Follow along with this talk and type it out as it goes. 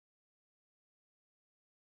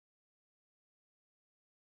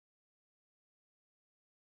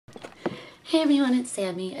Hey everyone, it's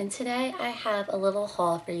Sammy, and today I have a little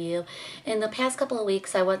haul for you. In the past couple of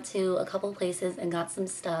weeks, I went to a couple places and got some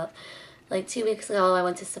stuff. Like 2 weeks ago, I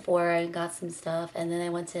went to Sephora and got some stuff, and then I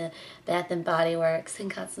went to Bath and Body Works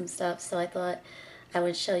and got some stuff, so I thought I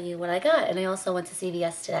would show you what I got. And I also went to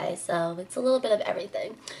CVS today, so it's a little bit of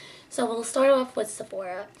everything. So we'll start off with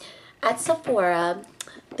Sephora. At Sephora,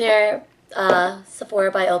 their Sephora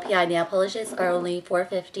by OPI nail polishes are only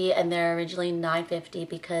 $4.50 and they're originally $9.50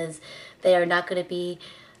 because they are not going to be,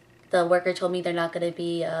 the worker told me they're not going to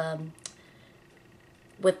be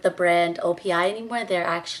with the brand OPI anymore. They're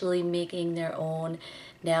actually making their own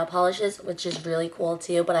nail polishes, which is really cool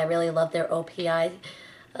too, but I really love their OPI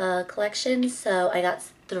collection. So I got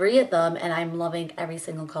 3 of them and I'm loving every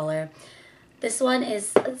single color. This one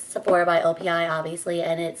is Sephora by OPI, obviously,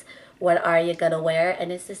 and it's What Are You Gonna Wear?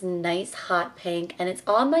 And it's this nice hot pink, and it's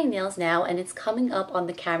on my nails now, and it's coming up on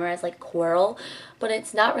the camera as like coral, but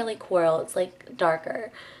it's not really coral, it's like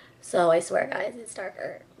darker. So I swear guys, it's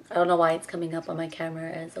darker. I don't know why it's coming up on my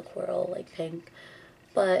camera as a coral, like pink,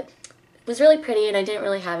 but it was really pretty, and I didn't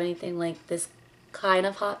really have anything like this kind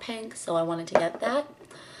of hot pink, so I wanted to get that.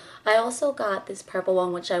 I also got this purple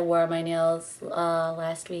one, which I wore on my nails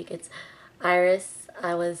last week. It's Iris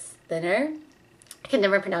I Was Thinner. I can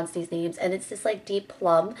never pronounce these names, and it's this like deep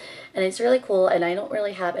plum, and it's really cool, and I don't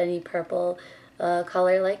really have any purple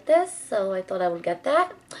color like this, so I thought I would get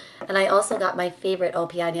that. And I also got my favorite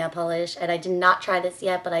OPI nail polish, and I did not try this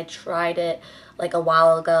yet, but I tried it like a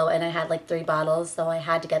while ago, and I had like 3 bottles, so I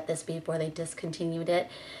had to get this before they discontinued it,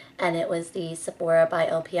 and it was the Sephora by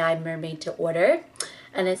OPI Mermaid to Order.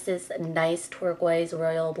 And it's this nice turquoise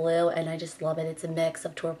royal blue, and I just love it. It's a mix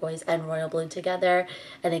of turquoise and royal blue together,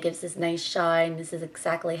 and it gives this nice shine. This is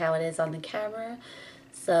exactly how it is on the camera,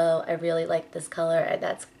 so I really like this color, and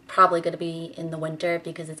that's probably going to be in the winter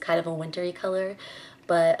because it's kind of a wintry color,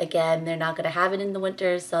 but again, they're not going to have it in the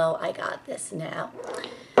winter, so I got this now.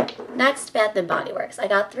 Next, Bath and Body Works. I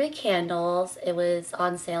got 3 candles. It was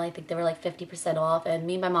on sale. I think they were like 50% off, and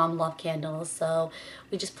me and my mom love candles, so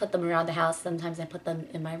we just put them around the house. Sometimes I put them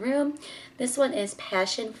in my room. This one is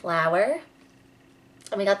Passion Flower,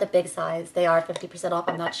 and we got the big size. They are 50% off.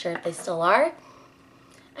 I'm not sure if they still are,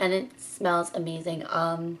 and it smells amazing.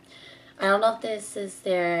 I don't know if this is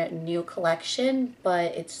their new collection,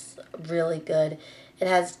 but it's really good. It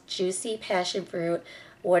has juicy passion fruit,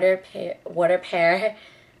 water pear,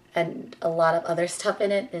 and a lot of other stuff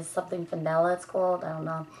in it. There's something vanilla it's called, I don't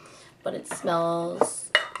know, but it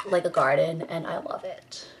smells like a garden and I love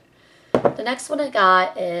it. The next one I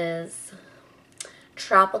got is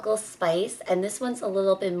Tropical Spice, and this one's a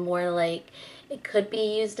little bit more like it could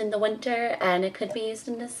be used in the winter and it could be used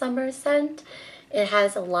in the summer scent. It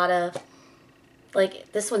has a lot of,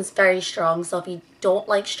 like, this one's very strong, so if you don't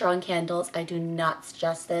like strong candles, I do not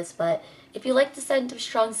suggest this, but if you like the scent of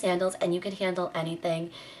strong sandals and you can handle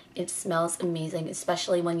anything, it smells amazing,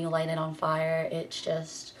 especially when you light it on fire. It's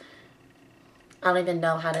just, I don't even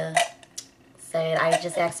know how to say it. I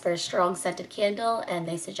just asked for a strong scented candle and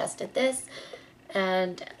they suggested this,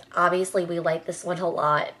 and obviously we like this one a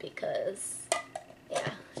lot because, yeah,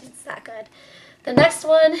 it's that good. The next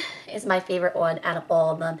one is my favorite one out of all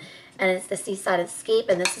of them, and it's the Seaside Escape,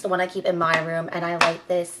 and this is the one I keep in my room, and I light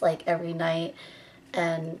this like every night,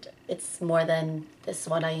 and it's more than this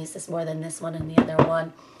one. I use this more than this one and the other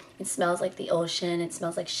one. It smells like the ocean. It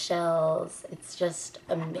smells like shells. It's just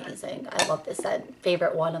amazing. I love this scent.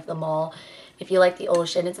 Favorite one of them all. If you like the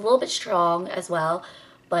ocean, it's a little bit strong as well,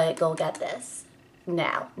 but go get this.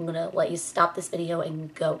 Now, I'm going to let you stop this video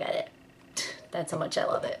and go get it. That's how much I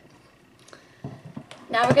love it.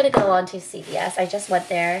 Now we're going to go on to CVS. I just went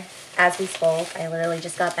there as we spoke. I literally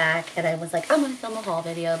just got back and I was like, I'm going to film a haul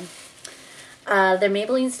video. Their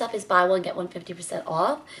Maybelline stuff is buy one, get one 50%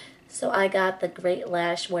 off. So I got the Great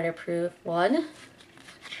Lash Waterproof one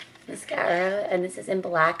mascara, and this is in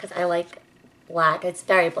black because I like black. It's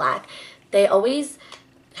very black. They always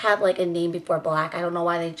have like a name before black. I don't know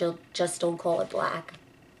why they just don't call it black.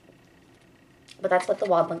 But that's what the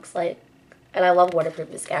wand looks like. And I love waterproof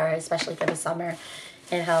mascara, especially for the summer.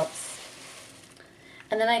 It helps.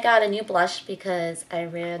 And then I got a new blush because I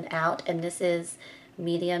ran out, and this is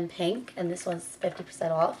medium pink, and this one's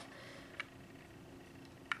 50% off.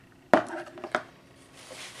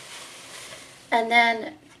 And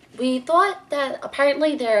then we thought that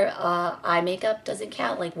apparently their eye makeup doesn't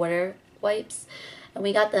count, like water wipes. And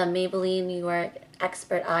we got the Maybelline New York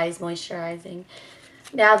Expert Eyes Moisturizing.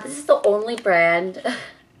 Now, this is the only brand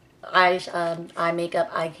eye makeup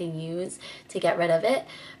I can use to get rid of it,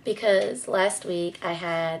 because last week I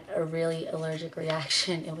had a really allergic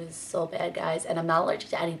reaction. It was so bad, guys, and I'm not allergic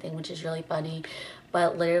to anything, which is really funny.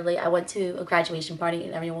 But literally, I went to a graduation party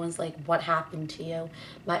and everyone was like, what happened to you?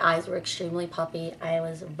 My eyes were extremely puffy. I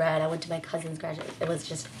was red. I went to my cousin's graduation. It was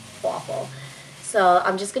just awful. So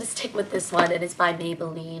I'm just going to stick with this one, and it's by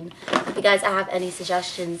Maybelline. If you guys have any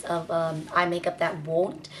suggestions of eye makeup that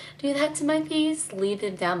won't do that to my face, leave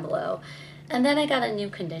them down below. And then I got a new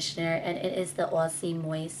conditioner, and it is the Aussie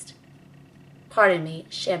Moist,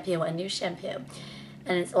 shampoo, a new shampoo.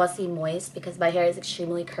 And it's Aussie Moist because my hair is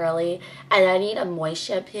extremely curly, and I need a moist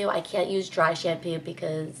shampoo. I can't use dry shampoo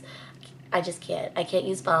because I just can't. I can't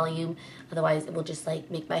use volume, otherwise it will just like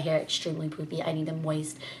make my hair extremely poopy. I need a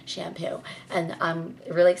moist shampoo. And I'm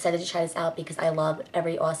really excited to try this out because I love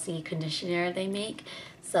every Aussie conditioner they make.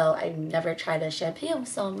 So I've never tried a shampoo,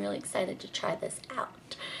 so I'm really excited to try this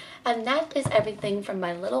out. And that is everything from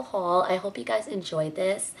my little haul. I hope you guys enjoyed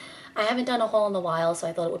this. I haven't done a haul in a while, so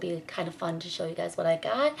I thought it would be kind of fun to show you guys what I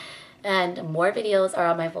got. And more videos are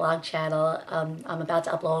on my vlog channel. I'm about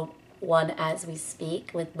to upload one as we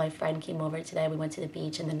speak. With my friend came over today. We went to the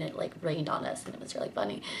beach and then it like rained on us and it was really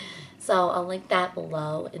funny. So I'll link that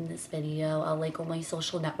below in this video. I'll link all my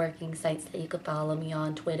social networking sites that you could follow me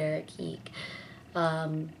on, Twitter, Keek.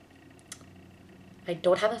 I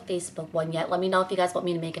don't have a Facebook one yet. Let me know if you guys want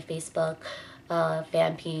me to make a Facebook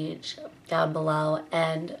fan page down below.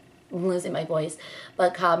 And I'm losing my voice.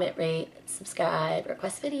 But comment, rate, subscribe,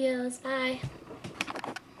 request videos. Bye.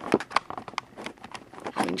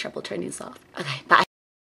 Having trouble turning this off. Okay, bye.